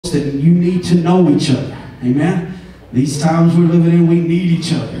that you need to know each other. Amen? These times we're living in, we need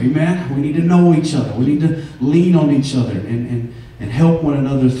each other. Amen? We need to know each other. We need to lean on each other and help one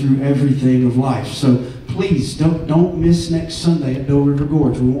another through everything of life. So please don't miss next Sunday at Doe River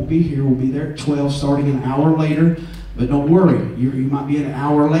Gorge. We won't be here. We'll be there at 12, starting an hour later. But don't worry, you might be an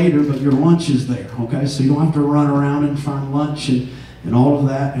hour later, but your lunch is there, okay? So you don't have to run around and find lunch and all of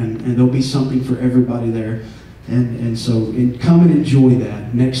that, and there'll be something for everybody there. And so come and enjoy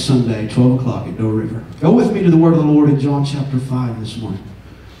that next Sunday, 12 o'clock at Doe River. Go with me to the word of the Lord in John chapter 5 this morning.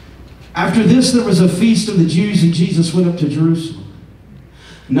 After this, there was a feast of the Jews, and Jesus went up to Jerusalem.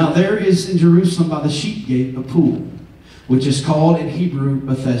 Now there is in Jerusalem by the sheep gate a pool, which is called in Hebrew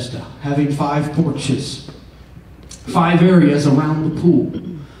Bethesda, having 5 porches, 5 areas around the pool.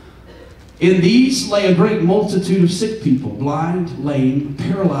 In these lay a great multitude of sick people, blind, lame,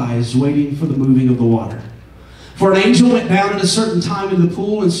 paralyzed, waiting for the moving of the water. For an angel went down at a certain time in the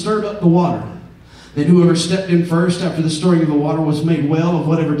pool and stirred up the water. Then whoever stepped in first after the stirring of the water was made well of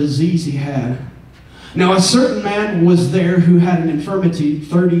whatever disease he had. Now a certain man was there who had an infirmity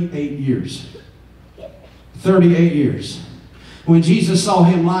 38 years. 38 years. When Jesus saw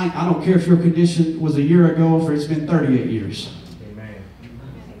him lying, I don't care if your condition was a year ago or if it's been 38 years. Amen.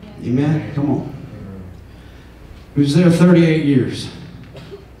 Amen? Come on. He was there 38 years.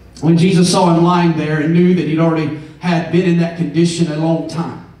 When Jesus saw him lying there and knew that he'd already had been in that condition a long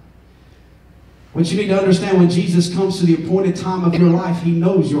time. What you need to understand, when Jesus comes to the appointed time of your life, he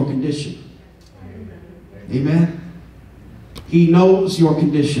knows your condition. Amen? He knows your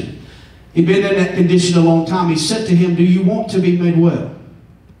condition. He'd been in that condition a long time. He said to him, do you want to be made well?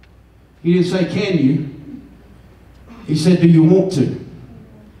 He didn't say, can you? He said, do you want to?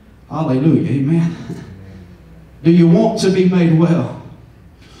 Hallelujah. Amen. Do you want to be made well?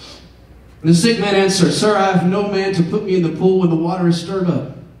 The sick man answered, sir, I have no man to put me in the pool when the water is stirred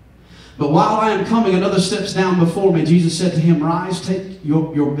up. But while I am coming, another steps down before me. Jesus said to him, rise, take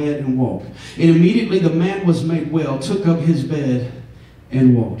your bed and walk. And immediately the man was made well, took up his bed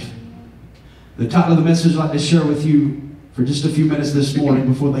and walked. The title of the message I'd like to share with you for just a few minutes this morning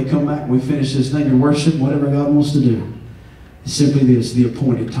before they come back and we finish this thing and worship, whatever God wants to do, is simply this, the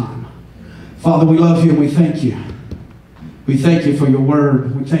appointed time. Father, we love you and we thank you. We thank you for your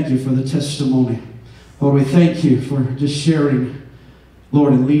word. We thank you for the testimony. Lord, we thank you for just sharing,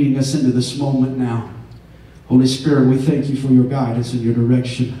 Lord, and leading us into this moment now. Holy Spirit, we thank you for your guidance and your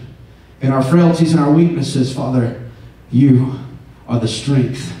direction. In our frailties and our weaknesses, Father, you are the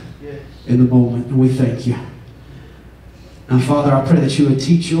strength in the moment, and we thank you. Now, Father, I pray that you would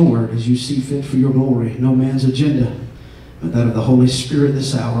teach your word as you see fit for your glory. No man's agenda, but that of the Holy Spirit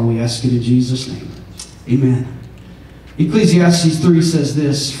this hour. We ask it in Jesus' name. Amen. Ecclesiastes 3 says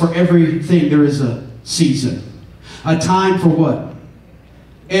this, for everything there is a season. A time for what?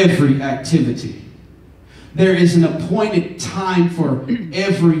 Every activity. There is an appointed time for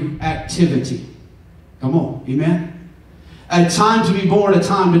every activity. Come on, amen? A time to be born, a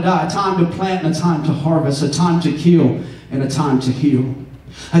time to die, a time to plant and a time to harvest, a time to kill and a time to heal.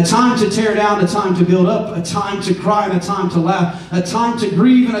 A time to tear down, a time to build up, a time to cry and a time to laugh, a time to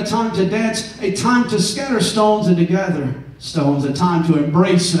grieve and a time to dance, a time to scatter stones and to gather stones, a time to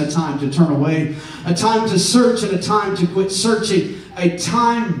embrace and a time to turn away, a time to search and a time to quit searching, a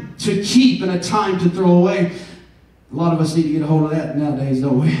time to keep and a time to throw away. A lot of us need to get a hold of that nowadays,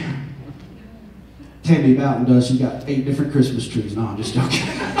 don't we? Tammy Boughton does. She's got 8 different Christmas trees. No, I'm just joking.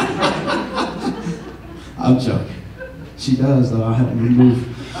 I'm joking. She does, though. I have to remove.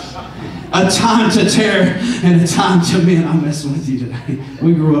 A time to tear and a time to mend. I'm messing with you today.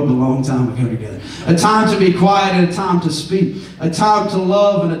 We grew up a long time ago together. A time to be quiet and a time to speak. A time to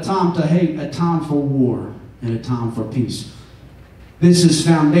love and a time to hate. A time for war and a time for peace. This is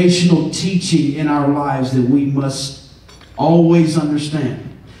foundational teaching in our lives that we must always understand.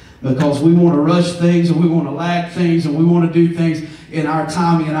 Because we want to rush things and we want to lag things and we want to do things in our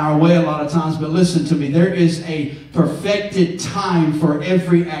timing and our way a lot of times. But listen to me, there is a perfected time for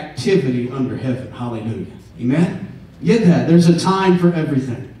every activity under heaven. Hallelujah. Amen? Get that? There's a time for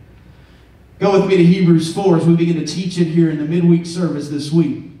everything. Go with me to Hebrews 4 as we begin to teach it here in the midweek service this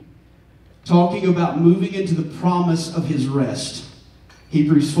week. Talking about moving into the promise of his rest.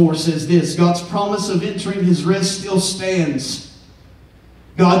 Hebrews 4 says this, God's promise of entering his rest still stands.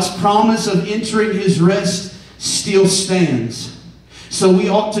 God's promise of entering his rest still stands. So we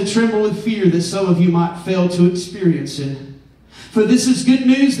ought to tremble with fear that some of you might fail to experience it. For this is good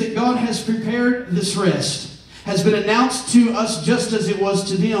news that God has prepared this rest, has been announced to us just as it was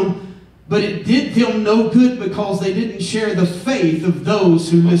to them, but it did them no good because they didn't share the faith of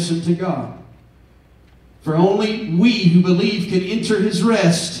those who listened to God. For only we who believe can enter his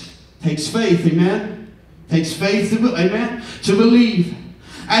rest. Takes faith, amen? Takes faith, to believe.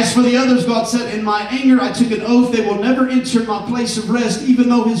 As for the others, God said, in my anger I took an oath they will never enter my place of rest, even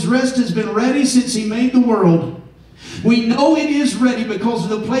though his rest has been ready since he made the world. We know it is ready because of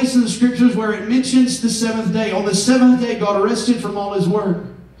the place in the Scriptures where it mentions the seventh day. On the seventh day, God rested from all his work.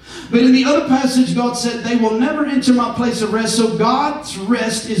 But in the other passage, God said, they will never enter my place of rest. So God's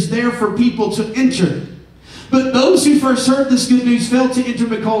rest is there for people to enter. But those who first heard this good news failed to enter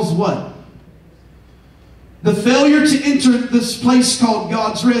because what? The failure to enter this place called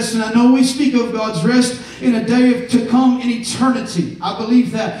God's rest. And I know we speak of God's rest in a day to come in eternity. I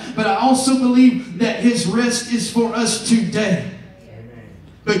believe that. But I also believe that his rest is for us today.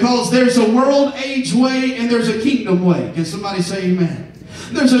 Because there's a world age way and there's a kingdom way. Can somebody say amen?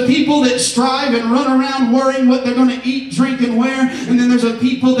 There's a people that strive and run around worrying what they're going to eat, drink, and wear. And then there's a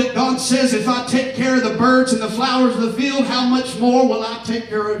people that God says, if I take care of the birds and the flowers of the field, how much more will I take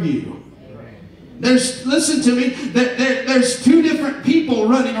care of you? Listen to me, there's two different people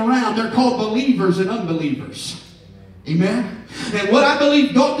running around. They're called believers and unbelievers. Amen? And what I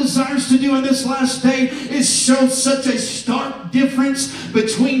believe God desires to do in this last day is show such a stark difference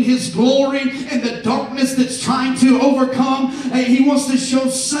between his glory and the darkness that's trying to overcome. He wants to show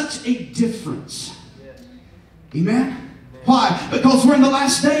such a difference. Amen? Why? Because we're in the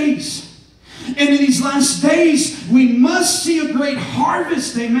last days. And in these last days, we must see a great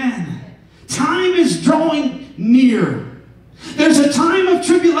harvest. Amen. Time is drawing near. There's a time of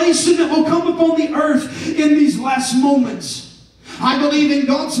tribulation that will come upon the earth in these last moments. I believe in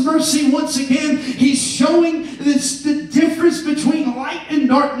God's mercy once again. He's showing the difference between light and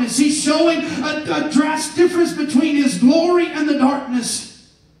darkness. He's showing a drastic difference between his glory and the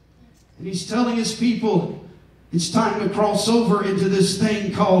darkness. And he's telling his people, it's time to cross over into this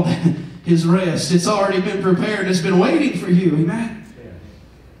thing called his rest. It's already been prepared. It's been waiting for you. Amen.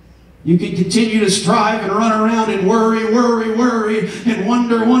 You can continue to strive and run around and worry and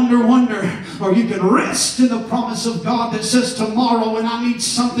wonder. Or you can rest in the promise of God that says tomorrow when I need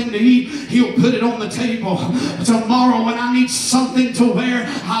something to eat, he'll put it on the table. Tomorrow when I need something to wear,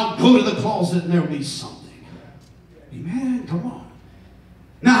 I'll go to the closet and there'll be something. Amen. Come on.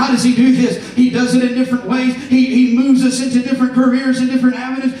 Now, how does he do this? He does it in different ways. He moves us into different careers and different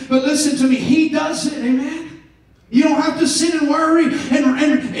avenues. But listen to me. He does it. Amen. You don't have to sit and worry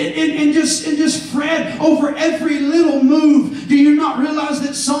and just fret over every little move. Do you not realize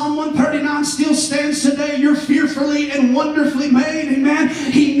that Psalm 139 still stands today? You're fearfully and wonderfully made. Amen.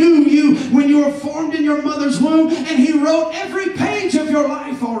 He knew you when you were formed in your mother's womb, and he wrote every page of your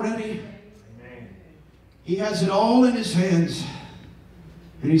life already. He has it all in his hands.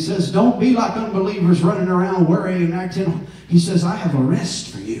 And he says, don't be like unbelievers running around worrying and acting. He says, I have a rest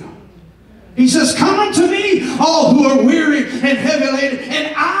for you. He says, come unto me, all who are weary and heavy laden,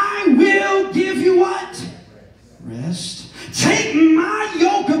 and I will give you what? Rest. Take my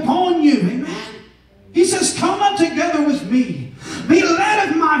yoke upon you. Amen. He says, come up together with me. Be led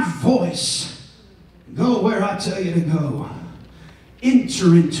of my voice. Go where I tell you to go.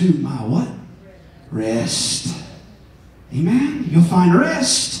 Enter into my what? Rest. Amen. You'll find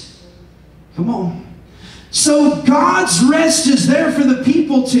rest. Come on. So God's rest is there for the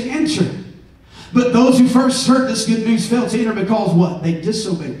people to enter. But those who first heard this good news failed to enter because what? They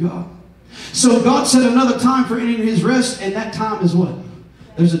disobeyed God. So God set another time for entering his rest, and that time is what?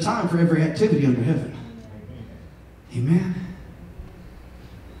 There's a time for every activity under heaven. Amen.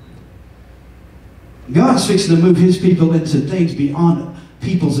 God's fixing to move his people into things beyond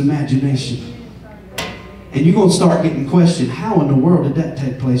people's imagination. And you're going to start getting questioned, how in the world did that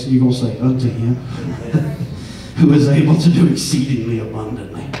take place? And you're going to say, unto him who is able to do exceedingly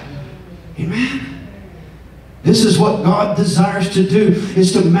abundantly. Amen. This is what God desires to do,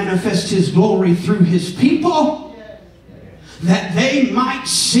 is to manifest his glory through his people, that they might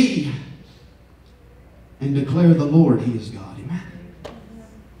see and declare the Lord, he is God. Amen.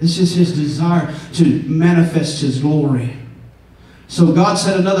 This is his desire, to manifest his glory. So God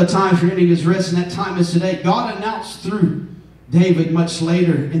set another time for ending his rest, and that time is today. God announced through David much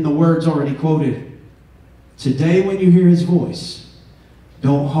later in the words already quoted, today when you hear his voice,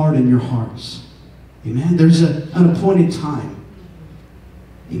 don't harden your hearts. Amen. There's an appointed time.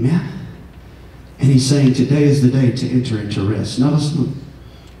 Amen. And he's saying today is the day to enter into rest. Now listen.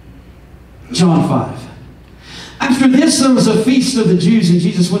 John 5. After this there was a feast of the Jews, and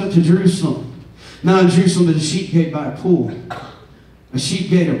Jesus went up to Jerusalem. Now in Jerusalem there's a sheep gate by a pool. A sheep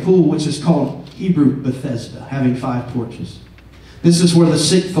gate or pool which is called Hebrew Bethesda, having 5 porches. This is where the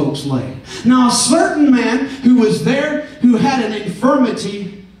sick folks lay. Now a certain man who was there, who had an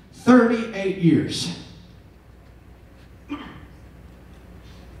infirmity 38 years.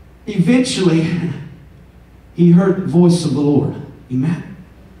 Eventually, he heard the voice of the Lord. Amen.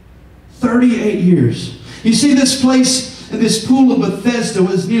 38 years. You see, this place, this pool of Bethesda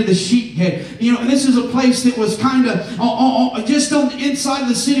was near the sheep gate. You know, this is a place that was kind of just on the inside of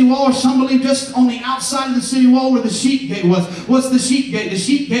the city wall, or some believe just on the outside of the city wall where the sheep gate was. What's the sheep gate? The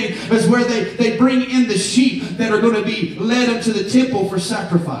sheep gate is where they bring in the sheep that are going to be led into the temple for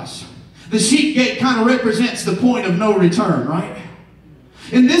sacrifice. The sheep gate kind of represents the point of no return, right?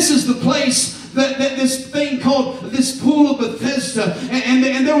 And this is the place that this thing called this pool of Bethesda,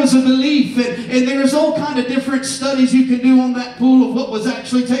 and there was a belief, and there's all kind of different studies you can do on that pool of what was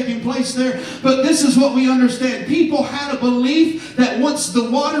actually taking place there. But this is what we understand. People had a belief that once the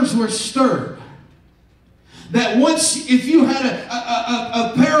waters were stirred, that once, if you had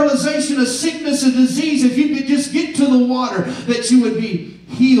a paralyzation, a sickness, a disease, if you could just get to the water, that you would be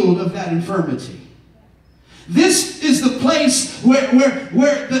healed of that infirmity. This is the place where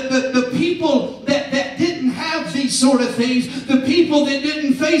the people that didn't have these sort of things, the people that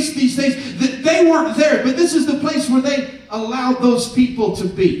didn't face these things, that they weren't there. But this is the place where they allowed those people to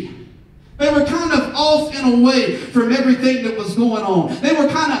be. They were kind of off and away from everything that was going on. They were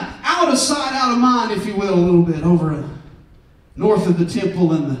kind of out of sight, out of mind, if you will, a little bit, over north of the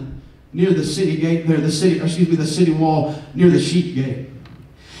temple and near the city gate there, the city wall near the sheep gate.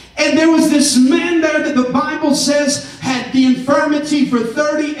 And there was this man there that the Bible says had the infirmity for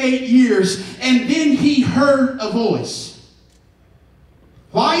 38 years. And then he heard a voice.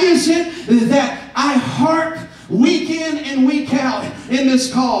 Why is it that I harp week in and week out in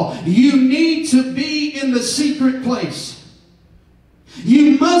this call? You need to be in the secret place.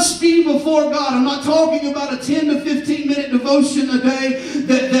 You must be before God. I'm not talking about a 10 to 15 minute devotion a day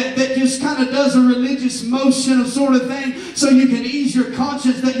that just kind of does a religious motion of sort of thing so you can ease your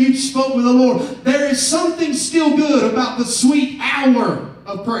conscience that you spoke with the Lord. There is something still good about the sweet hour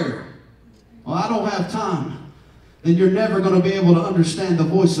of prayer. Well, I don't have time. Then you're never going to be able to understand the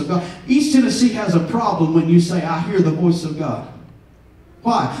voice of God. East Tennessee has a problem when you say, I hear the voice of God.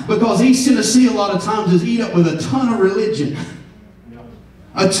 Why? Because East Tennessee a lot of times is eat up with a ton of religion.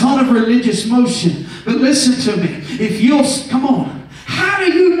 A ton of religious motion. But listen to me. If you'll, come on. How do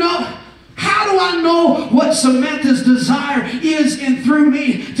you know? How do I know what Samantha's desire is in through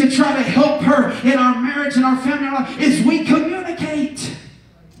me to try to help her in our marriage and our family life? Is we communicate.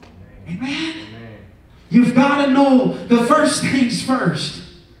 Amen. You've got to know the first things first.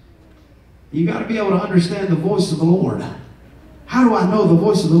 You've got to be able to understand the voice of the Lord. How do I know the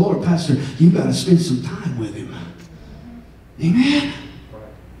voice of the Lord, Pastor? You've got to spend some time with Him. Amen.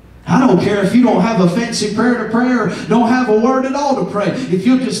 I don't care if you don't have a fancy prayer to pray or don't have a word at all to pray. If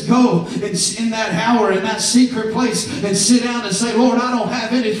you'll just go and in that hour, in that secret place, and sit down and say, Lord, I don't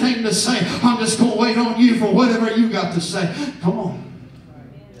have anything to say. I'm just going to wait on you for whatever you got to say. Come on.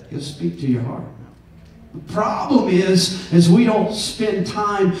 He'll speak to your heart. The problem is we don't spend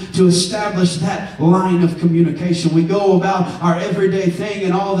time to establish that line of communication. We go about our everyday thing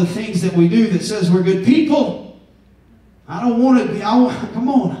and all the things that we do that says we're good people. I don't want to be, come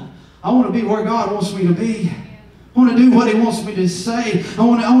on. I want to be where God wants me to be. I want to do what He wants me to say. I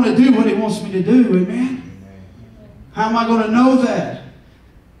want to do what He wants me to do. Amen? How am I going to know that?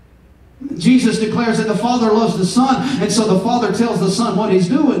 Jesus declares that the Father loves the Son, and so the Father tells the Son what He's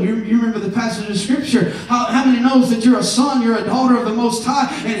doing. You remember the passage of Scripture. How many knows that you're a son, you're a daughter of the Most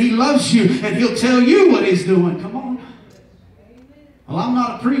High, and He loves you, and He'll tell you what He's doing. Come on. Well, I'm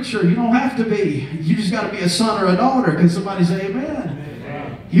not a preacher. You don't have to be. You just got to be a son or a daughter. Can somebody say amen?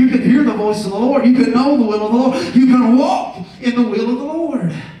 You can hear the voice of the Lord. You can know the will of the Lord. You can walk in the will of the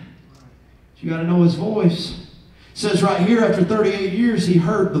Lord. You got to know His voice. It says right here, after 38 years, he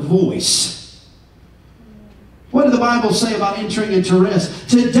heard the voice. What did the Bible say about entering into rest?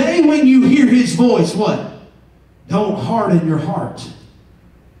 Today when you hear His voice, what? Don't harden your heart.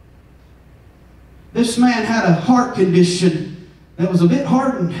 This man had a heart condition that was a bit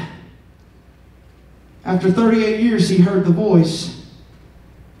hardened. After 38 years, he heard the voice.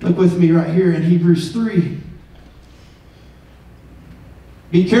 Look with me right here in Hebrews 3.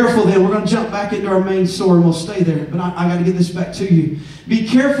 Be careful then. We're going to jump back into our main story and we'll stay there. But I got to get this back to you. Be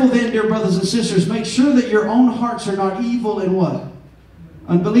careful then, dear brothers and sisters. Make sure that your own hearts are not evil and what?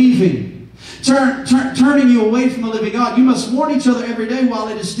 Unbelieving. Turning you away from the living God. You must warn each other every day while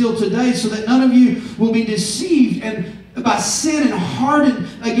it is still today, so that none of you will be deceived and by sin and hardened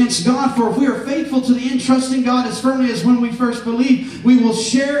against God. For if we are faithful to the end, trusting God as firmly as when we first believed, we will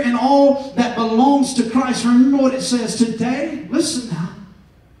share in all that belongs to Christ. Remember what it says today? Listen now.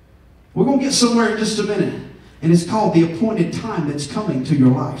 We're going to get somewhere in just a minute. And it's called the appointed time that's coming to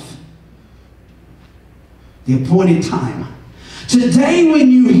your life. The appointed time. Today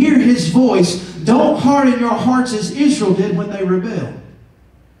when you hear His voice, don't harden your hearts as Israel did when they rebelled.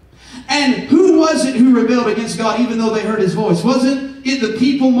 And who was it who rebelled against God even though they heard His voice? Wasn't it the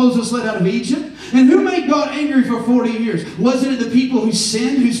people Moses led out of Egypt? And who made God angry for 40 years? Wasn't it the people who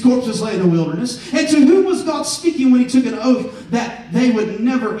sinned, whose corpses lay in the wilderness? And to whom was God speaking when He took an oath that they would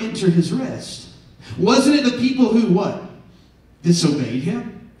never enter His rest? Wasn't it the people who what? Disobeyed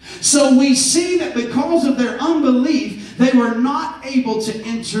Him? So we see that because of their unbelief, they were not able to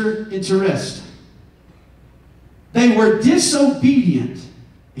enter into rest. They were disobedient.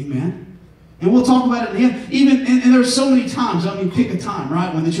 Amen. And we'll talk about it in the end. Even, and there's so many times, I mean, pick a time,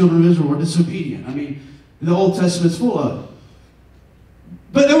 right, when the children of Israel were disobedient. I mean, the Old Testament's full of it.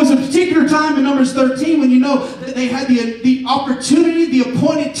 But there was a particular time in Numbers 13 when you know that they had the opportunity, the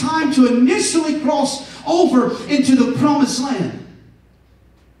appointed time to initially cross over into the promised land.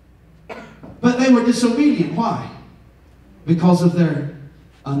 But they were disobedient. Why? Because of their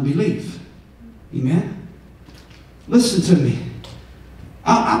unbelief. Amen? Listen to me.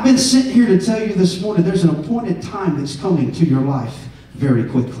 I've been sitting here to tell you this morning there's an appointed time that's coming to your life very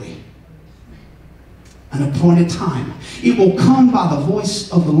quickly. An appointed time. It will come by the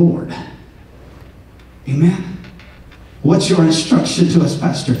voice of the Lord. Amen? What's your instruction to us,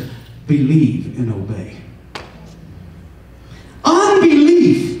 Pastor? Believe and obey.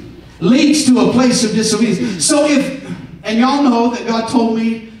 Unbelief leads to a place of disobedience. So if, and y'all know that God told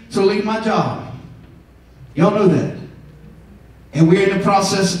me to leave my job. Y'all know that. And we're in the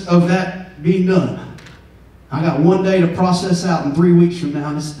process of that being done. I got one day to process out, and 3 weeks from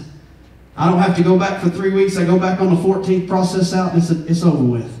now, I don't have to go back for 3 weeks. I go back on the 14th, process out, and it's over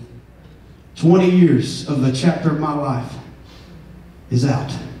with. 20 years of the chapter of my life is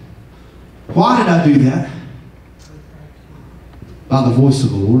out. Why did I do that? By the voice of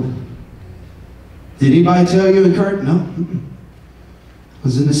the Lord. Did anybody tell you and Kurt? No. I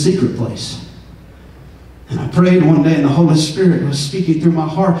was in the secret place. And I prayed one day, and the Holy Spirit was speaking through my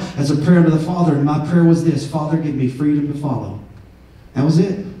heart as a prayer to the Father. And my prayer was this: Father, give me freedom to follow. That was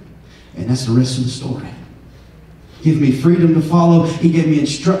it. And that's the rest of the story. Give me freedom to follow. He gave me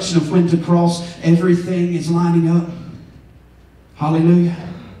instruction of when to cross. Everything is lining up. Hallelujah.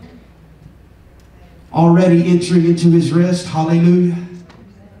 Already entering into His rest. Hallelujah.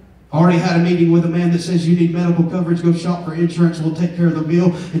 Already had a meeting with a man that says you need medical coverage. Go shop for insurance. We'll take care of the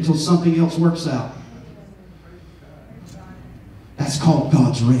bill until something else works out. That's called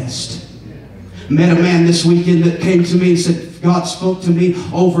God's rest. Met a man this weekend that came to me and said, God spoke to me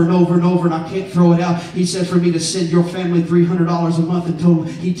over and over and over, and I can't throw it out. He said for me to send your family $300 a month until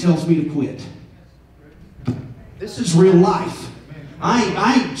He tells me to quit. This is real life.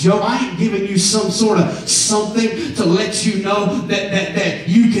 I ain't Joe. I ain't giving you some sort of something to let you know that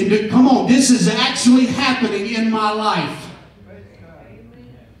you can do. Come on, this is actually happening in my life.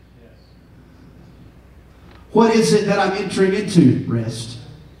 What is it that I'm entering into? Rest.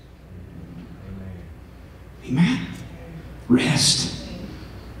 Amen. Rest.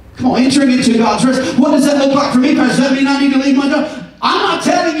 Come on, entering into God's rest. What does that look like for me, Pastor? Does that mean I need to leave my job? I'm not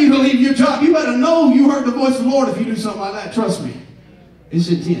telling you to leave your job. You better know you heard the voice of the Lord if you do something like that. Trust me. It's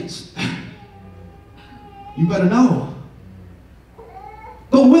intense. You better know.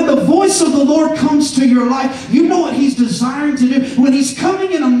 But when the voice of the Lord comes to your life, you know what He's desiring to do. When He's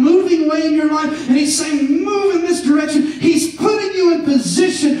coming in a moving way in your life, and He's saying, move in this direction, He's putting you in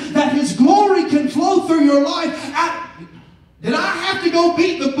position that His glory can flow through your life. Did I have to go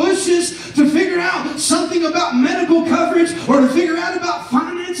beat the bushes to figure out something about medical coverage or to figure out about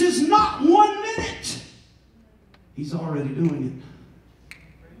finances? Not 1 minute. He's already doing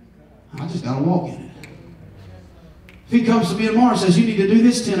it. I just got to walk in it. If He comes to me tomorrow and says, you need to do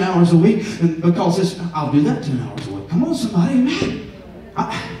this 10 hours a week, and because this, I'll do that 10 hours a week. Come on, somebody, amen.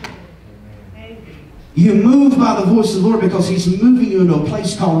 You move by the voice of the Lord because He's moving you into a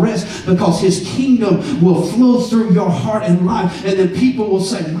place called rest, because His kingdom will flow through your heart and life, and then people will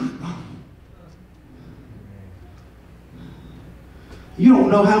say, my God. You don't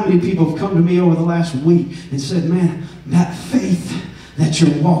know how many people have come to me over the last week and said, man, that faith that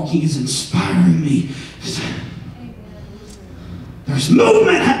you're walking is inspiring me. There's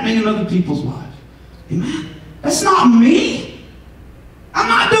movement happening in other people's lives. Amen. That's not me. I'm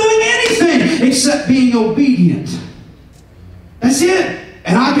not doing anything except being obedient. That's it.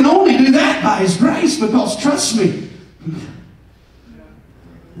 And I can only do that by His grace, because trust me,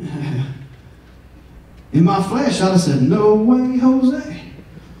 in my flesh I'd have said, no way, Jose.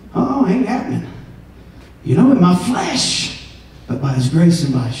 Oh, ain't happening. You know, in my flesh, but by His grace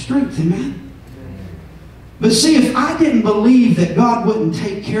and by His strength. Amen. But see, if I didn't believe that God wouldn't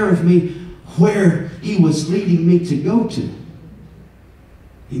take care of me where He was leading me to go to,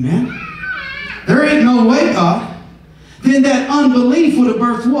 Amen? There ain't no way, God. Then that unbelief would have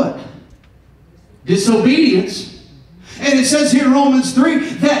birthed what? Disobedience. And it says here in Romans 3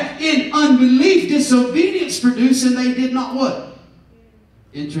 that in unbelief disobedience produced, and they did not what?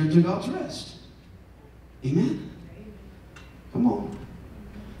 Enter into God's rest. Amen? Come on.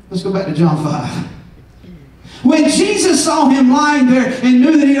 Let's go back to John 5. When Jesus saw him lying there and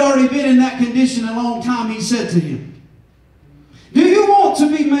knew that he'd already been in that condition a long time, he said to him, "Do you want to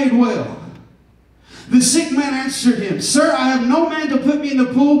be made well?" The sick man answered him, "Sir, I have no man to put me in the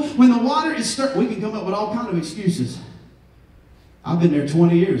pool when the water is stirred." We can come up with all kinds of excuses. I've been there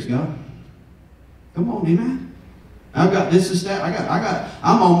 20 years, God. Come on, amen. I've got this and that.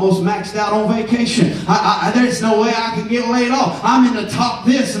 I'm almost maxed out on vacation. There's no way I can get laid off. I'm in the top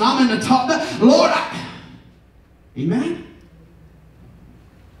this and I'm in the top that. Lord, amen.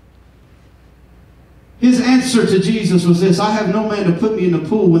 His answer to Jesus was this: "I have no man to put me in the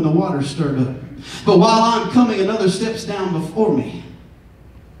pool when the water's stirred up. But while I'm coming, another steps down before me."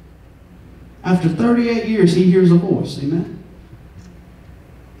 After 38 years, he hears a voice. Amen.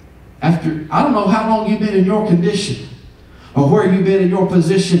 After, I don't know how long you've been in your condition or where you've been in your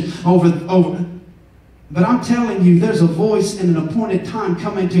position over. But I'm telling you, there's a voice in an appointed time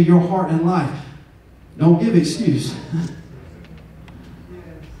coming to your heart and life. Don't give excuse.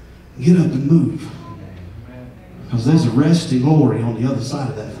 Get up and move. Because there's a rest and glory on the other side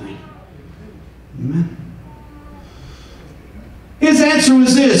of that thing. Amen. His answer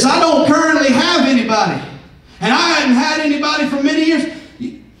was this: "I don't currently have anybody. And I haven't had anybody for many years."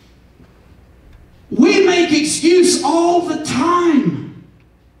 We make excuse all the time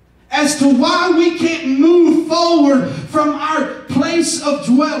as to why we can't move forward from our place of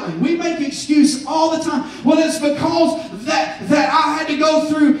dwelling. We make excuse all the time. Well, it's because that I had to go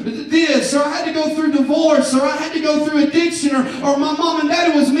through this, or I had to go through divorce, or I had to go through addiction, or my mom and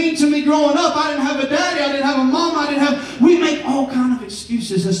daddy was mean to me growing up. I didn't have a daddy, I didn't have a mom, we make all kind of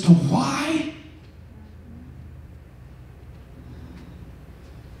excuses as to why.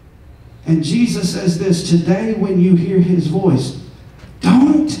 And Jesus says this: today when you hear his voice,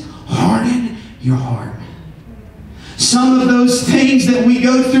 don't harden your heart. Some of those things that we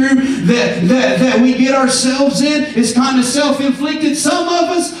go through, that we get ourselves in, is kind of self-inflicted. Some of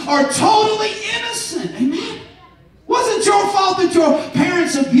us are totally innocent. Amen. Wasn't your fault that your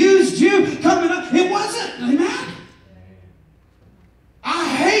parents abused you coming up. It wasn't. Amen. I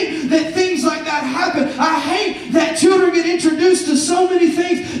hate that things like that happen. I hate that children get introduced to so many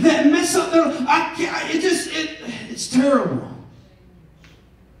things that mess up their life. It's terrible.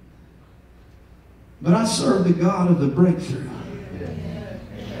 But I serve the God of the breakthrough.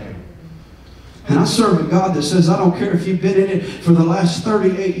 And I serve a God that says, I don't care if you've been in it for the last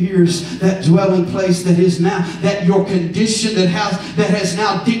 38 years, that dwelling place that is now, that your condition that has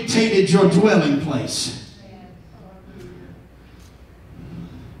now dictated your dwelling place.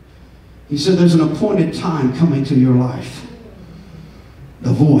 He said there's an appointed time coming to your life.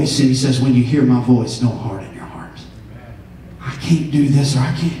 The voice. And he says, when you hear my voice, don't harden your heart. I can't do this, or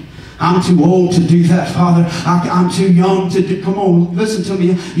I can't. I'm too old to do that, Father. I'm too young to do. Come on, listen to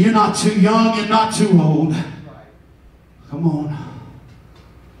me. You're not too young. You're not too old. Come on.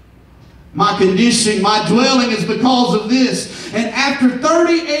 My condition, my dwelling is because of this. And after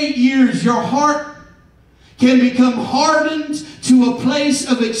 38 years, your heart can become hardened to a place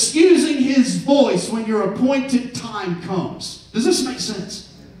of excusing his voice when your appointed time comes. Does this make sense?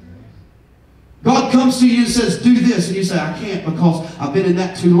 God comes to you and says, do this. And you say, I can't because I've been in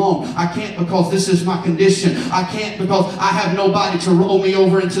that too long. I can't because this is my condition. I can't because I have nobody to roll me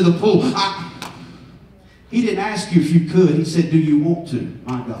over into the pool. He didn't ask you if you could. He said, do you want to?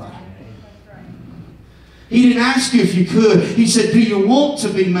 My God. He didn't ask you if you could. He said, do you want to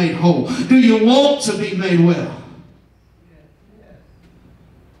be made whole? Do you want to be made well?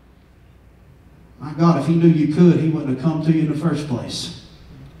 My God, if he knew you could, he wouldn't have come to you in the first place.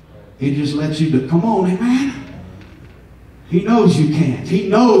 He just lets you do. Come on, amen. He knows you can't. He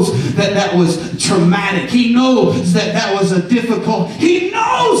knows that that was traumatic. He knows that that was a difficult. He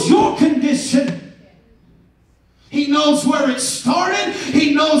knows your condition. He knows where it started.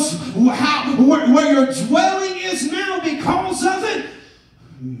 He knows where your dwelling is now because of it.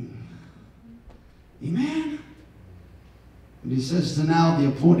 Amen. And he says, to now the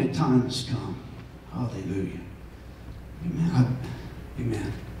appointed time has come. Hallelujah. Amen.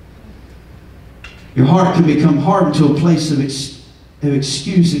 Amen. Your heart can become hardened to a place of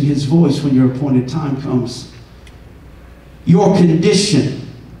excusing his voice when your appointed time comes. Your condition,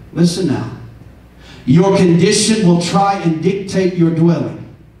 listen now, your condition will try and dictate your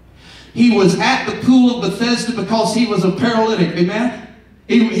dwelling. He was at the pool of Bethesda because he was a paralytic. Amen?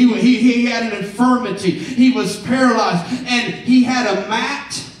 He had an infirmity. He was paralyzed. And he had a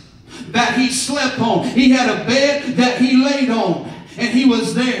mat that he slept on. He had a bed that he laid on. And he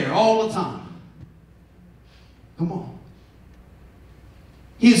was there all the time. Come on.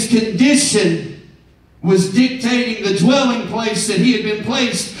 His condition was dictating the dwelling place that he had been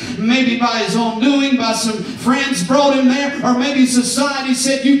placed, maybe by his own doing, by some friends brought him there, or maybe society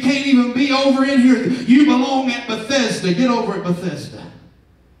said, you can't even be over in here. You belong at Bethesda. Get over at Bethesda.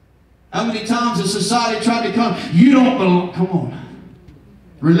 How many times has society tried to come? You don't belong. Come on.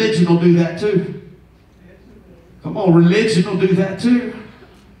 Religion will do that too. Come on, religion will do that too.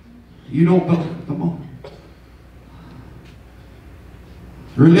 You don't belong. Come on.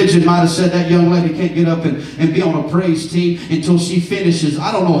 Religion might have said that young lady can't get up and be on a praise team until she finishes.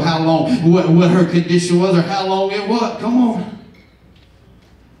 I don't know how long, what her condition was or how long it was. Come on.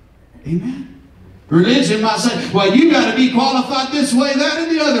 Amen. Religion might say, well, you got to be qualified this way, that,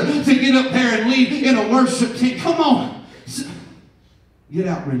 and the other to get up there and lead in a worship team. Come on. Get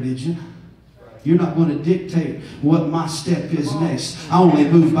out, religion. You're not going to dictate what my step is next. I only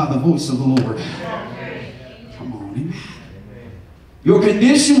move by the voice of the Lord. Come on. Amen. Your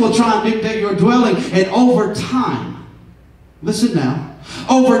condition will try and dictate your dwelling. And over time, listen now,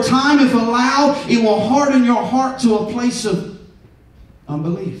 over time, if allowed, it will harden your heart to a place of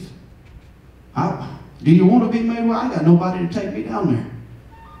unbelief. Do you want to be made well? I got nobody to take me down there.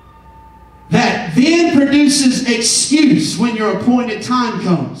 That then produces excuse when your appointed time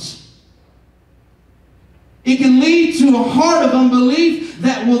comes. It can lead to a heart of unbelief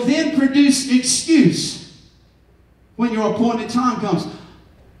that will then produce excuse when your appointed time comes.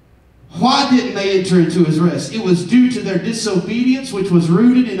 Why didn't they enter into his rest? It was due to their disobedience, which was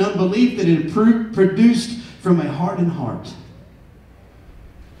rooted in unbelief that it produced from a hardened heart.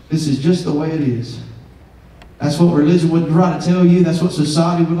 This is just the way it is. That's what religion would try to tell you. That's what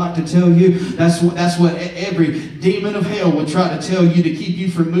society would like to tell you. That's what every demon of hell would try to tell you to keep you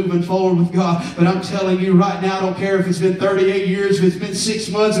from moving forward with God. But I'm telling you right now, I don't care if it's been 38 years, if it's been 6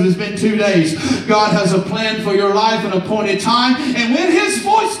 months, if it's been 2 days. God has a plan for your life, an appointed time. And when his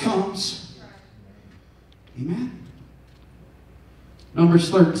voice comes, amen. Numbers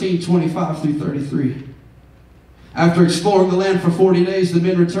 13, 25 through 33. After exploring the land for 40 days, the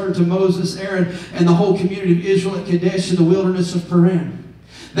men returned to Moses, Aaron, and the whole community of Israel at Kadesh in the wilderness of Paran.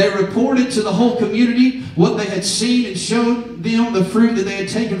 They reported to the whole community what they had seen and showed them the fruit that they had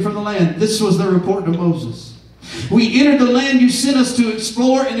taken from the land. This was their report to Moses. We entered the land you sent us to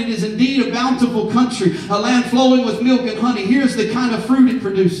explore, and it is indeed a bountiful country, a land flowing with milk and honey. Here's the kind of fruit it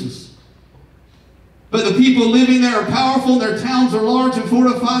produces. But the people living there are powerful, their towns are large and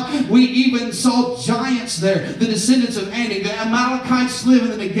fortified. We even saw giants there, the descendants of Anak. The Amalekites live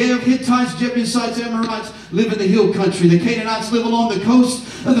in the Negev, Hittites, Jebusites, Amorites live in the hill country. The Canaanites live along the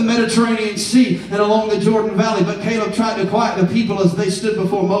coast of the Mediterranean Sea and along the Jordan Valley. But Caleb tried to quiet the people as they stood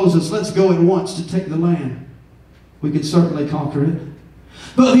before Moses. Let's go at once to take the land. We could certainly conquer it.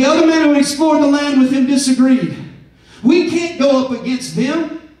 But the other men who explored the land with him disagreed. We can't go up against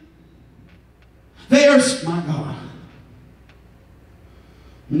them. They are, my God.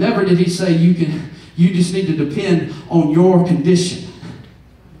 Never did he say you just need to depend on your condition.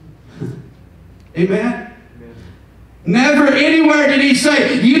 Amen? Never anywhere did he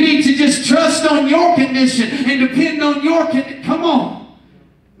say you need to just trust on your condition and depend on your condition. Come on.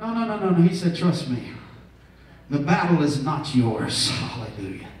 No. He said, trust me. The battle is not yours.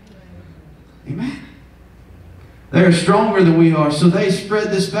 Hallelujah. Amen. They're stronger than we are. So they spread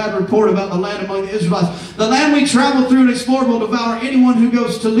this bad report about the land among the Israelites. The land we traveled through and explored will devour anyone who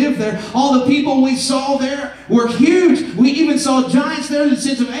goes to live there. All the people we saw there were huge. We even saw giants there, the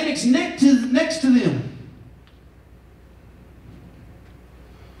sons of Anak next to them.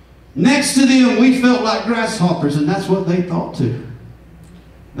 Next to them, we felt like grasshoppers, and that's what they thought too.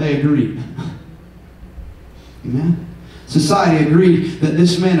 They agreed. Amen. Society agreed that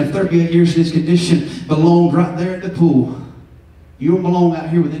this man of 38 years in his condition belonged right there at the pool. You don't belong out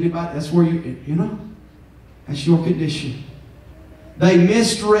here with anybody. That's where you know. That's your condition. They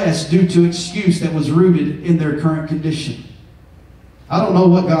missed rest due to excuse that was rooted in their current condition. I don't know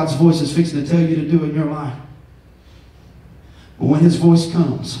what God's voice is fixing to tell you to do in your life. But when his voice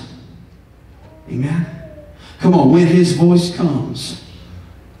comes, amen. Come on, when his voice comes,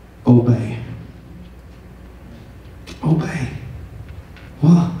 obey. Obey.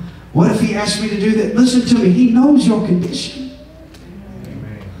 Well, what if he asked me to do that? Listen to me. He knows your condition.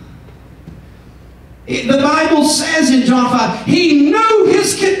 Amen. The Bible says in John 5, he knew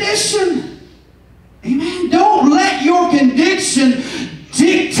his condition. Amen. Don't let your condition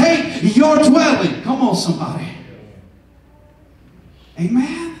dictate your dwelling. Come on, somebody.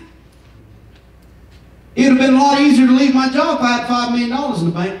 Amen. It would have been a lot easier to leave my job if I had $5 million in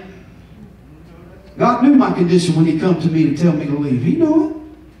the bank. God knew my condition when He come to me to tell me to leave. He knew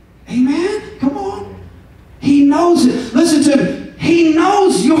it. Amen. Come on. He knows it. Listen to me. He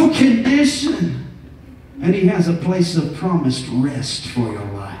knows your condition. And He has a place of promised rest for your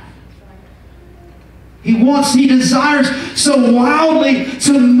life. He desires so wildly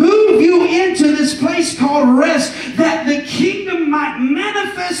to move you into this place called rest, that the kingdom might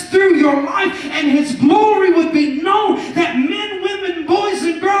manifest through your life and His glory would be known, that men, women, boys,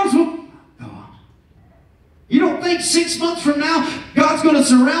 and girls will... You don't think 6 months from now God's going to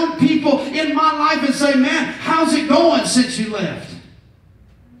surround people in my life and say, man, how's it going since you left?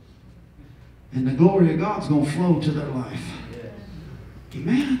 And the glory of God's going to flow to their life.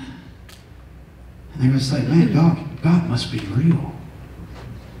 Amen. And they're going to say, man, God must be real.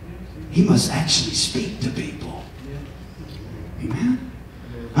 He must actually speak to people. Amen.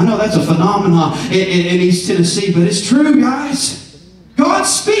 I know that's a phenomenon in East Tennessee, but it's true, guys. God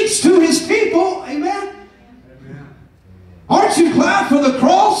speaks to His people. Amen. Aren't you glad for the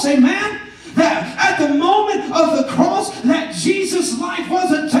cross? Amen. That at the moment of the cross, that Jesus' life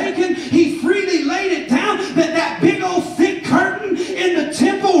wasn't taken. He freely laid it down. That big old thick curtain in the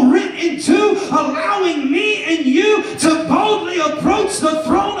temple rent in two, allowing me and you to boldly approach the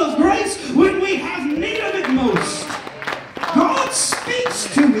throne of grace when we have need of it most. God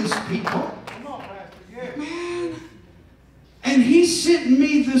speaks to His people. Man. And He sent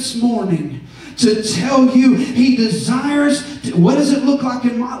me this morning to tell you He desires to, what does it look like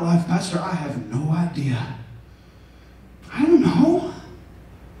in my life, Pastor? I have no idea. I don't know.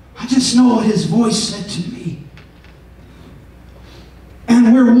 I just know what His voice said to me.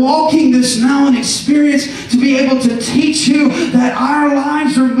 And we're walking this now in experience to be able to teach you that our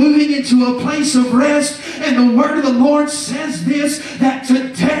lives are moving into a place of rest. And the word of the Lord says this, that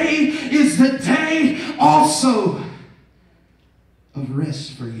today is the day also of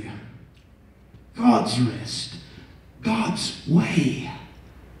rest for you. God's rest. God's way.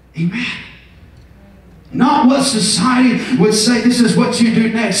 Amen. Not what society would say, this is what you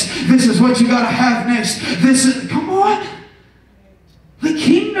do next. This is what you got to have next. This is, come on. The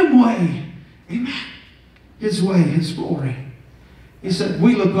kingdom way. Amen. His way, His glory. He said,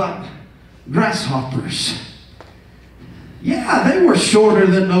 we look like grasshoppers. Yeah, they were shorter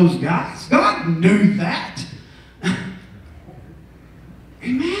than those guys. God knew that.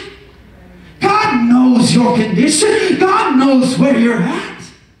 Amen. God knows your condition. God knows where you're at.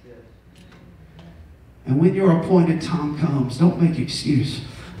 And when your appointed time comes, don't make excuse.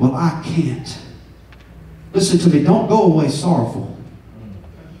 Well, I can't. Listen to me. Don't go away sorrowful.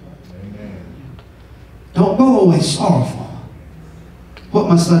 Don't go away sorrowful. What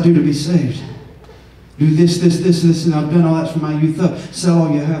must I do to be saved? Do this, and I've done all that from my youth up. Sell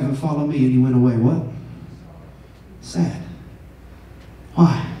all you have and follow me. And he went away. What? Sad.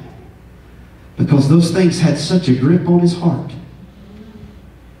 Why? Because those things had such a grip on his heart.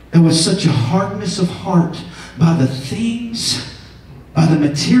 There was such a hardness of heart by the things, by the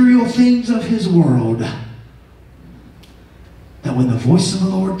material things of his world, that when the voice of the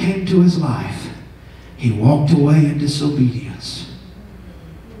Lord came to his life, he walked away in disobedience.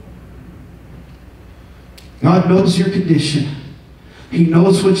 God knows your condition. He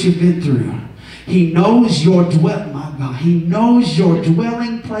knows what you've been through. He knows your He knows your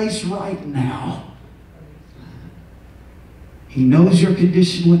dwelling place right now. He knows your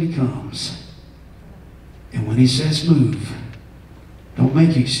condition when He comes. And when He says move, don't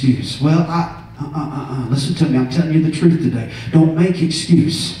make excuse. Well, listen to me. I'm telling you the truth today. Don't make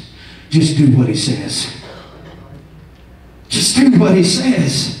excuse. Just do what He says. Just do what He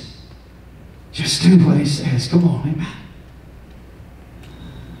says. Just do what He says. Come on, amen.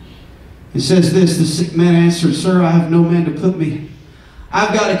 It says this, the sick man answered, Sir, I have no man to put me.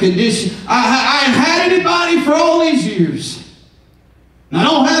 I've got a condition. I ain't had anybody for all these years. And I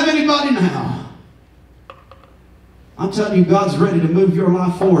don't have anybody now. I'm telling you, God's ready to move your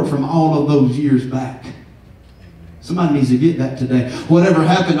life forward from all of those years back. Somebody needs to get that today. Whatever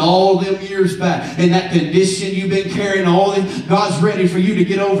happened all them years back, and that condition you've been carrying, God's ready for you to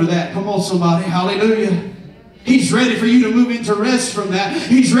get over that. Come on, somebody. Hallelujah. He's ready for you to move into rest from that.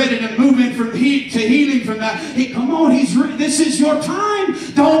 He's ready to move in from heat to healing from that. Come on, this is your time.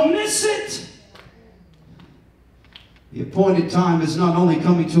 Don't miss it. The appointed time is not only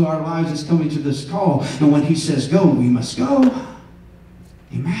coming to our lives, it's coming to this call. And when He says go, we must go.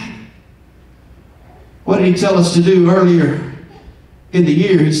 Amen. What did He tell us to do earlier in the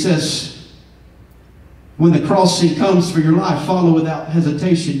year? He says, when the crossing comes for your life, follow without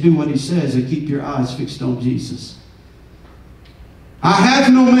hesitation. Do what He says and keep your eyes fixed on Jesus. I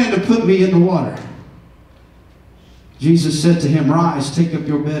have no man to put me in the water. Jesus said to him, rise, take up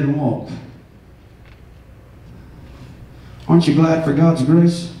your bed and walk. Aren't you glad for God's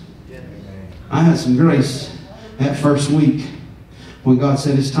grace? I had some grace that first week when God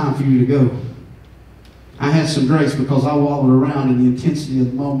said it's time for you to go. I had some grace because I wallowed around and the intensity of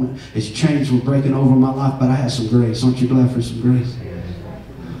the moment, its change was breaking over my life, but I had some grace. Aren't you glad for some grace?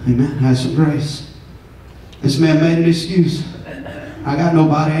 Amen. I had some grace. This man made an excuse. I got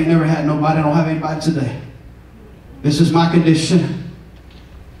nobody. I ain't never had nobody. I don't have anybody today. This is my condition.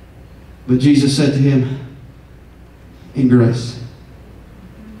 But Jesus said to him, in grace,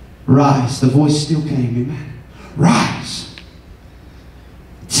 rise. The voice still came. Amen. Rise.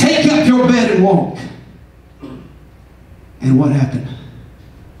 Take up your bed and walk. And what happened?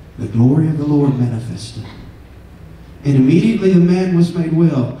 The glory of the Lord manifested. And immediately the man was made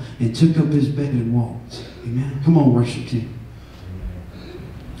well and took up his bed and walked. Amen. Come on, worship team.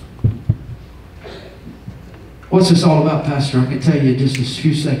 What's this all about, Pastor? I can tell you in just a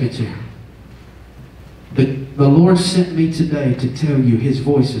few seconds here. The Lord sent me today to tell you His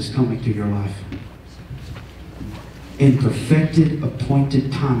voice is coming to your life. In perfected,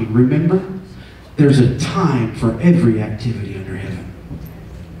 appointed timing. Remember, there's a time for every activity under heaven.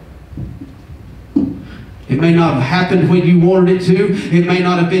 It may not have happened when you wanted it to. It may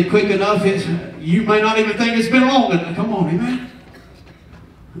not have been quick enough. You may not even think it's been long enough. Come on, amen.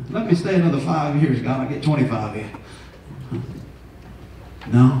 Let me stay another 5 years, God. I'll get 25 in.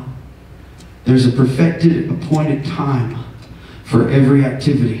 No. There's a perfected, appointed time for every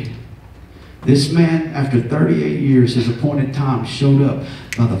activity. This man, after 38 years, his appointed time showed up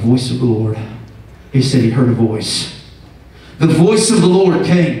by the voice of the Lord. He said he heard a voice. The voice of the Lord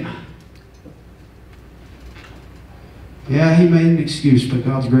came. Yeah, he made an excuse, but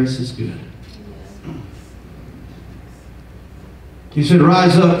God's grace is good. He said,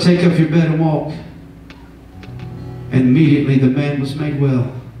 rise up, take up your bed and walk. And immediately the man was made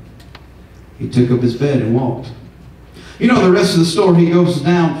well. He took up his bed and walked. You know the rest of the story, he goes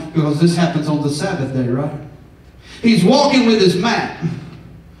down, because this happens on the Sabbath day, right? He's walking with his mat.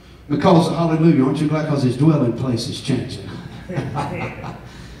 Because, hallelujah, aren't you glad? Because his dwelling place is changing.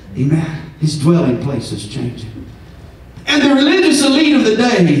 Amen. His dwelling place is changing. And the religious elite of the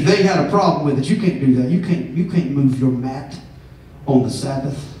day, they had a problem with it. You can't do that. You can't move your mat on the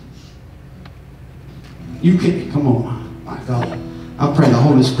Sabbath. You can't. Come on. My God. I pray the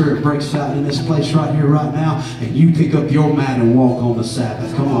Holy Spirit breaks out in this place right here, right now, and you pick up your mat and walk on the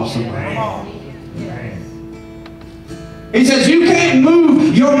Sabbath. Come on, somebody. He says, you can't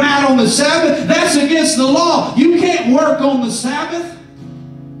move your mat on the Sabbath. That's against the law. You can't work on the Sabbath.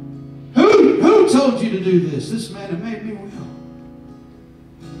 Who told you to do this? This man that made me well.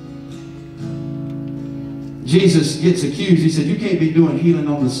 Jesus gets accused. He said, you can't be doing healing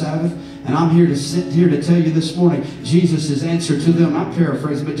on the Sabbath. And I'm here to sit here to tell you this morning, Jesus' answer to them, I'm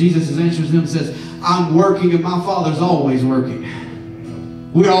paraphrasing, but Jesus' answer to them says, I'm working and my Father's always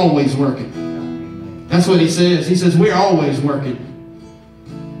working. We're always working. That's what he says. He says, we're always working.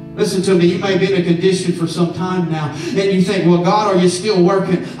 Listen to me, you may be in a condition for some time now, and you think, well, God, are you still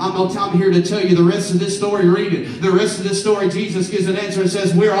working? I'm here to tell you the rest of this story. Read it. The rest of this story, Jesus gives an answer and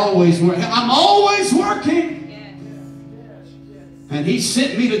says, we're always working. I'm always working. And He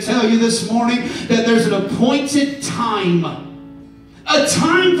sent me to tell you this morning that there's an appointed time. A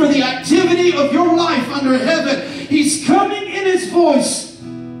time for the activity of your life under heaven. He's coming in His voice.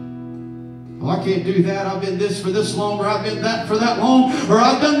 Oh, I can't do that. I've been this for this long, or I've been that for that long, or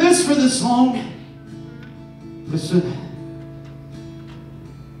I've done this for this long. Listen.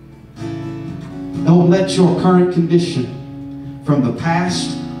 Don't let your current condition from the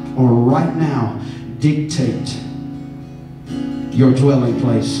past or right now dictate your dwelling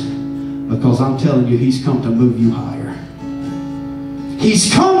place. Because I'm telling you, He's come to move you higher.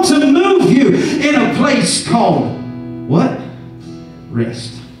 He's come to move you in a place called what?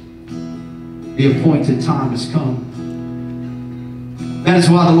 Rest. The appointed time has come. That is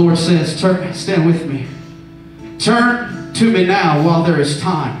why the Lord says, stand with me. Turn to me now while there is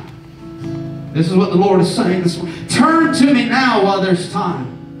time. This is what the Lord is saying this morning. Turn to me now while there's time.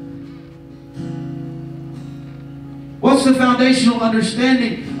 What's the foundational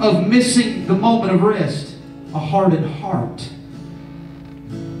understanding of missing the moment of rest? A hardened heart.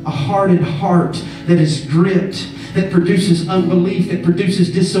 A hardened heart that is gripped, that produces unbelief, that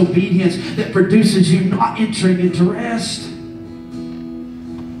produces disobedience, that produces you not entering into rest.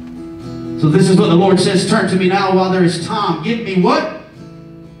 So this is what the Lord says, turn to me now while there is time. Give me what?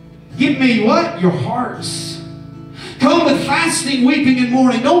 Give me what? Your hearts. Come with fasting, weeping, and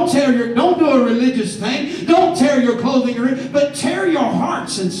mourning. Don't do a religious thing. Don't tear your clothing, but tear your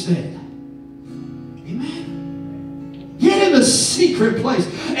hearts instead. Amen. Get in the secret place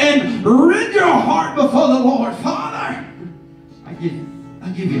and rend your heart before the Lord. Father, I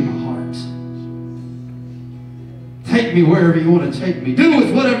give you my heart. Take me wherever you want to take me. Do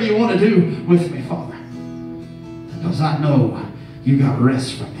with whatever you want to do with me, Father. Because I know you got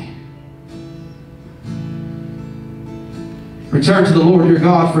rest for me. Return to the Lord your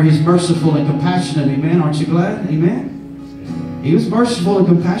God, for He's merciful and compassionate. Amen. Aren't you glad? Amen. He was merciful and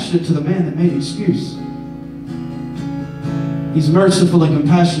compassionate to the man that made excuse. He's merciful and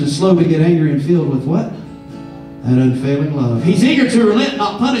compassionate, slow to get angry, and filled with what? That unfailing love. He's eager to relent,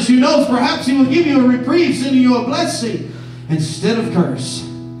 not punish. Who knows? Perhaps He will give you a reprieve, sending you a blessing instead of curse.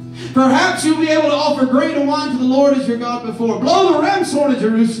 Perhaps you'll be able to offer grain and wine to the Lord as your God before. Blow the ram's horn in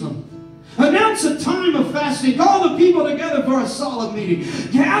Jerusalem. Announce a time of fasting. Call the people together for a solemn meeting.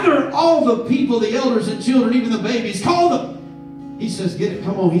 Gather all the people, the elders and children, even the babies. Call them. He says, get it.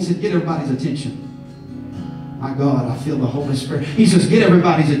 Come on. He said, get everybody's attention. My God, I feel the Holy Spirit. He says, get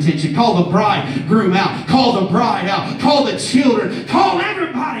everybody's attention. Call the bridegroom out. Call the bride out. Call the children. Call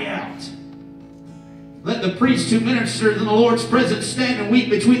everybody out. Let the priests who minister in the Lord's presence stand and weep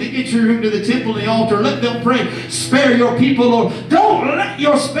between the entry room to the temple and the altar. Let them pray. Spare your people, Lord. Don't let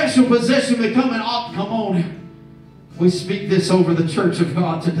your special possession become an object. Come on. We speak this over the church of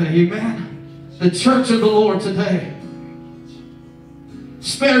God today. Amen. The church of the Lord today.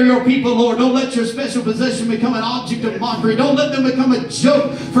 Spare your people, Lord. Don't let your special possession become an object of mockery. Don't let them become a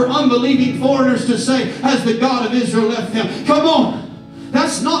joke for unbelieving foreigners to say, has the God of Israel left them? Come on.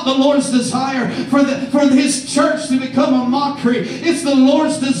 That's not the Lord's desire for His church to become a mockery. It's the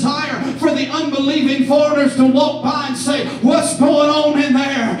Lord's desire for the unbelieving foreigners to walk by and say, what's going on in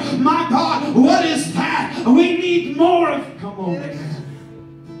there? My God, what is that? We need more of... Come on, amen.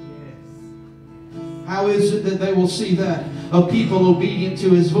 How is it that they will see that? A people obedient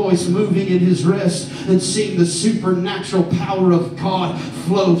to His voice, moving in His rest, and seeing the supernatural power of God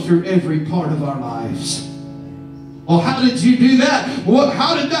flow through every part of our lives. Well, how did you do that?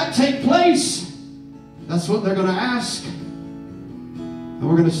 How did that take place? That's what they're going to ask. And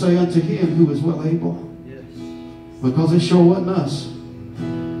we're going to say unto Him who is well able. Because it sure wasn't us.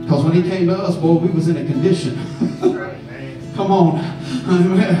 Because when He came to us, boy, we was in a condition. Come on.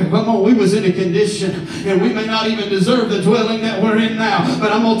 Come on, we was in a condition, and we may not even deserve the dwelling that we're in now.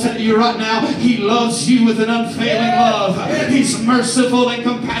 But I'm going to tell you right now, He loves you with an unfailing love. He's merciful and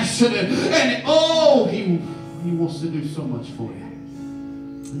compassionate. And oh, He wants to do so much for you.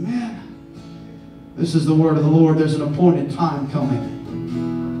 Amen. This is the word of the Lord. There's an appointed time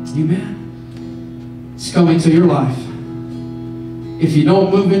coming. Amen. It's coming to your life. If you don't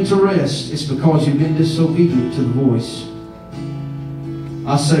move into rest, it's because you've been disobedient to the voice.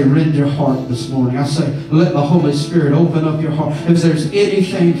 I say, rend your heart this morning. I say, let the Holy Spirit open up your heart. If there's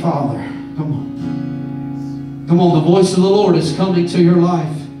anything, Father, come on. Come on, the voice of the Lord is coming to your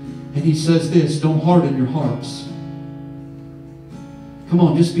life. And He says this, don't harden your hearts. Come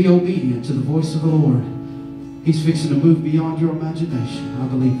on, just be obedient to the voice of the Lord. He's fixing to move beyond your imagination. I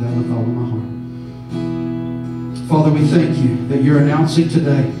believe that with all of my heart. Father, we thank you that you're announcing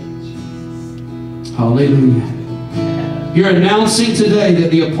today. Hallelujah. You're announcing today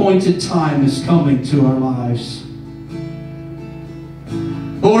that the appointed time is coming to our lives.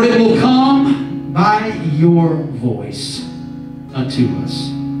 Lord, it will come by your voice unto us.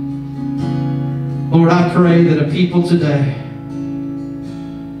 Lord, I pray that a people today,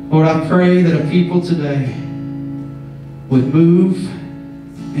 Lord, I pray that a people today would move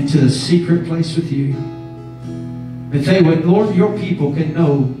into the secret place with you. That they would, Lord, your people can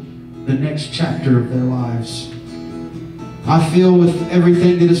know the next chapter of their lives. I feel with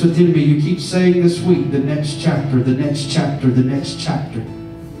everything that is within me, you keep saying this week, the next chapter, the next chapter, the next chapter.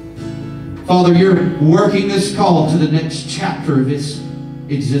 Father, you're working this call to the next chapter of its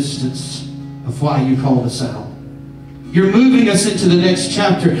existence, of why you called us out. You're moving us into the next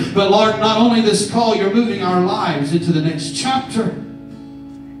chapter. But Lord, not only this call, you're moving our lives into the next chapter.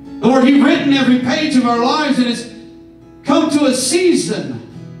 Lord, you've written every page of our lives, and it's come to a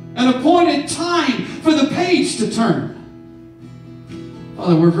season, an appointed time for the page to turn.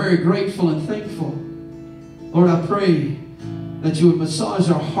 Father, we're very grateful and thankful. Lord, I pray that you would massage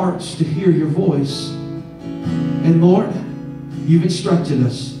our hearts to hear your voice. And Lord, you've instructed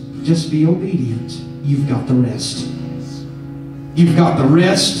us, just be obedient. You've got the rest. You've got the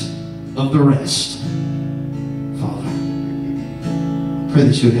rest of the rest. Father, I pray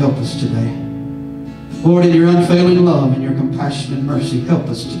that you would help us today. Lord, in your unfailing love and your compassion and mercy, help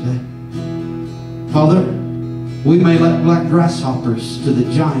us today. Father, We may look like grasshoppers to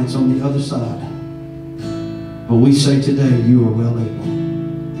the giants on the other side. But we say today, you are well able.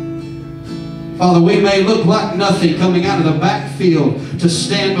 Father, we may look like nothing coming out of the backfield to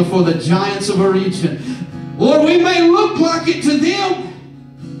stand before the giants of a region. Lord, we may look like it to them.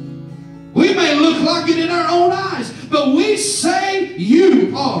 We may look like it in our own eyes. But we say,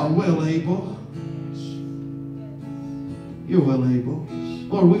 you are well able. You're well able.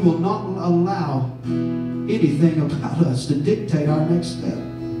 Lord, we will not allow anything about us to dictate our next step.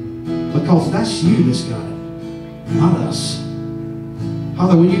 Because that's you that's got it, not us.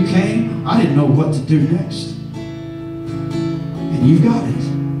 Father, when you came, I didn't know what to do next. And you've got it.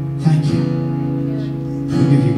 Thank you. We give you